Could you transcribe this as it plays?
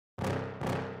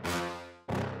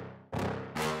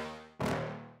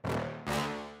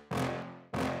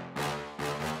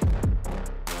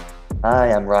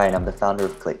Hi, I'm Ryan. I'm the founder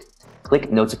of Click.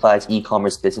 Click notifies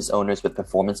e-commerce business owners with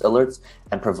performance alerts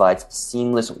and provides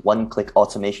seamless one-click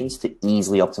automations to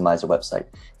easily optimize their website.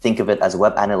 Think of it as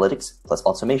web analytics plus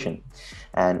automation.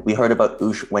 And we heard about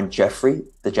Ooosh when Jeffrey,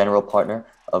 the general partner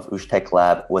of Ooosh Tech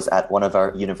Lab, was at one of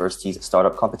our university's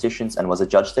startup competitions and was a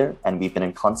judge there. And we've been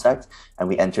in contact, and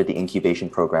we entered the incubation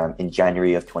program in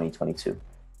January of 2022.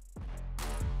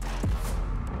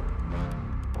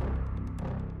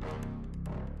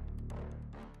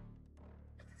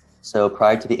 So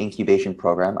prior to the incubation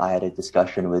program, I had a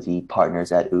discussion with the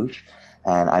partners at Ooosh,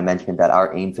 and I mentioned that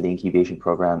our aim for the incubation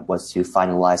program was to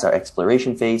finalize our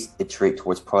exploration phase, iterate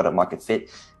towards product market fit,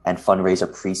 and fundraise a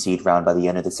pre-seed round by the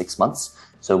end of the 6 months.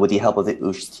 So with the help of the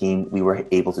Ooosh team, we were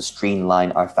able to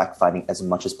streamline our fact-finding as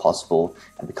much as possible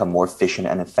and become more efficient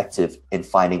and effective in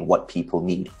finding what people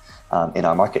need in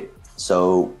our market.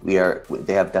 So they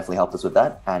have definitely helped us with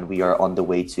that, and we are on the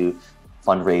way to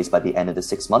fundraise by the end of the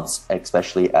 6 months,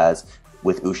 especially as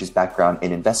with Oosh's background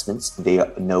in investments, they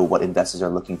know what investors are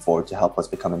looking for to help us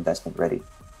become investment ready.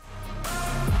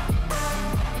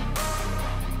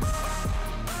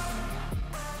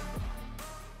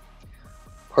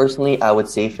 Personally, I would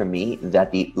say for me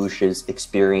that the Oosh's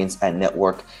experience and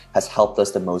network has helped us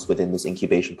the most within this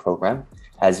incubation program.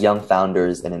 As young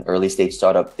founders in an early stage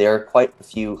startup, there are quite a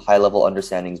few high level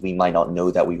understandings we might not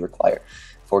know that we require.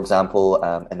 For example,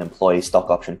 an employee stock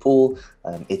option pool,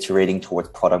 iterating towards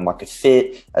product market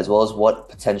fit, as well as what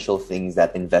potential things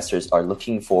that investors are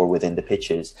looking for within the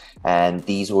pitches. And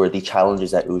these were the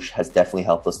challenges that Ooosh has definitely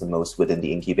helped us the most within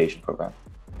the incubation program.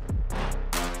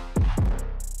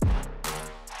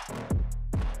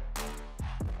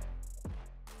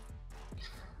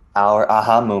 Our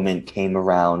aha moment came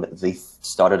around the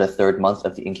start of the third month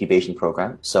of the incubation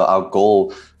program. So our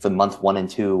goal for month 1 and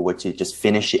 2 were to just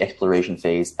finish the exploration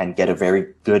phase and get a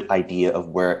very good idea of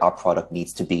where our product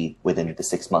needs to be within the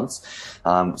 6 months.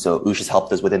 So Ooosh has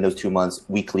helped us within those 2 months,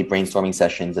 weekly brainstorming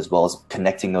sessions, as well as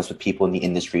connecting us with people in the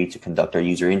industry to conduct our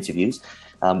user interviews.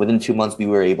 Within 2 months, we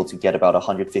were able to get about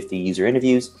 150 user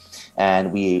interviews,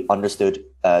 and we understood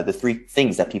the 3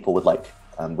 things that people would like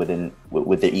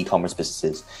with their e-commerce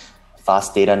businesses: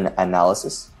 fast data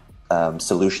analysis,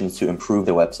 solutions to improve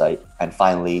their website, and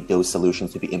finally, those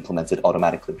solutions to be implemented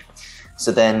automatically.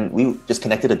 So then we just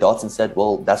connected the dots and said,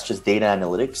 well, that's just data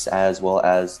analytics as well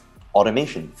as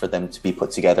automation for them to be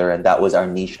put together. And that was our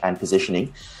niche and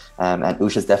positioning. And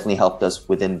Ooosh has definitely helped us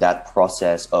within that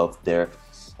process of their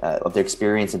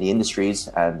experience in the industries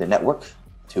and the network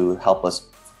to help us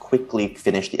quickly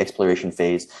finish the exploration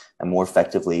phase and more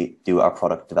effectively do our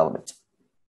product development.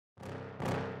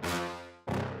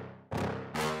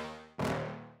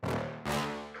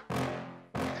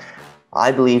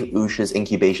 I believe Oosh's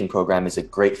incubation program is a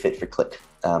great fit for Click.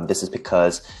 This is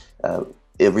because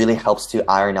it really helps to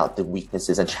iron out the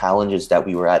weaknesses and challenges that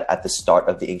we were at the start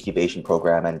of the incubation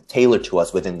program and tailor to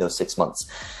us within those 6 months.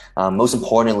 Most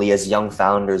importantly, as young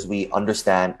founders, we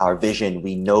understand our vision.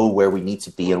 We know where we need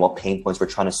to be and what pain points we're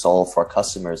trying to solve for our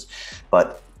customers.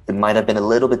 But it might have been a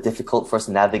little bit difficult for us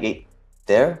to navigate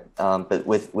there. But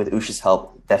with Oosh's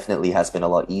help, definitely has been a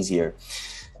lot easier.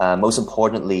 Most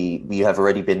importantly, we have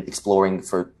already been exploring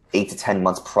for 8 to 10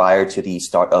 months prior to the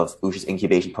start of Oosh's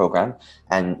incubation program.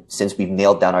 And since we've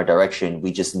nailed down our direction,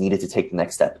 we just needed to take the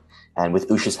next step. And with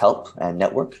Oosh's help and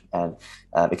network and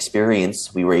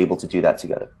experience, we were able to do that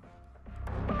together.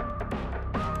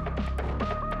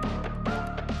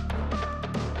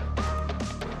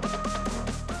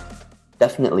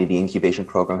 Definitely, the incubation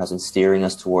program has been steering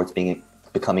us towards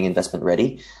becoming investment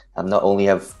ready. Not only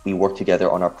have we worked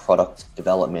together on our product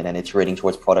development and iterating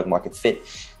towards product market fit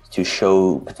to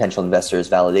show potential investors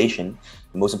validation,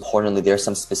 most importantly, there are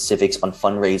some specifics on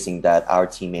fundraising that our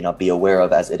team may not be aware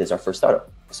of, as it is our first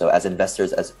startup. So as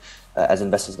investors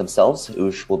themselves,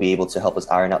 Ooosh will be able to help us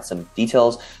iron out some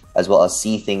details, as well as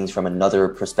see things from another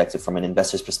perspective, from an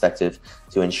investor's perspective,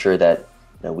 to ensure that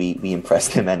we impress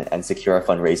them and secure our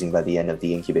fundraising by the end of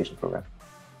the incubation program.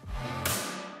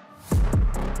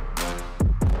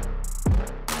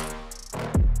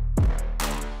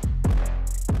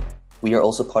 We are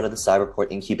also part of the Cyberport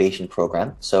incubation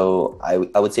program. So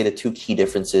I would say the 2 key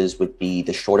differences would be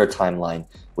the shorter timeline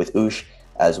with Ooosh,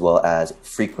 as well as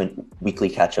frequent weekly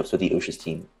catch-ups with the Oosh's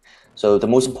team. So the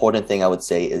most important thing I would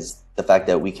say is the fact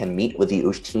that we can meet with the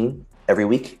Ooosh team every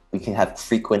week. We can have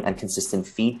frequent and consistent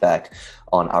feedback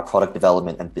on our product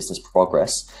development and business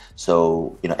progress.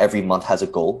 So, every month has a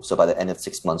goal. So by the end of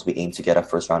 6 months, we aim to get our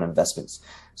first round investments.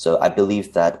 So I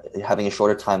believe that having a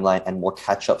shorter timeline and more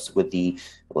catch-ups with the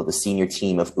senior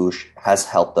team of Ooosh has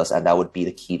helped us. And that would be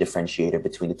the key differentiator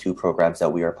between the 2 programs that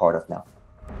we are a part of now.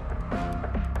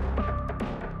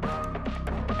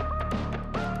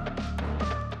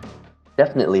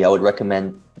 Definitely, I would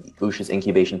recommend Oosh's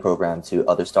incubation program to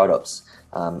other startups,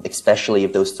 especially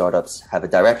if those startups have a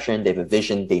direction, they have a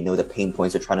vision, they know the pain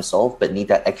points they're trying to solve, but need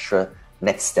that extra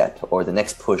next step or the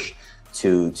next push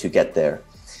to get there.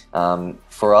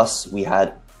 For us, we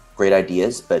had great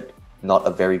ideas, but not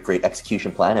a very great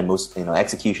execution plan. And most,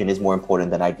 execution is more important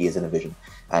than ideas and a vision.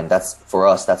 And that's for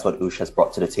us, that's what Oosh has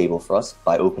brought to the table for us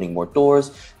by opening more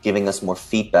doors, giving us more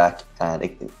feedback,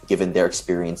 and given their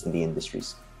experience in the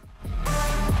industries.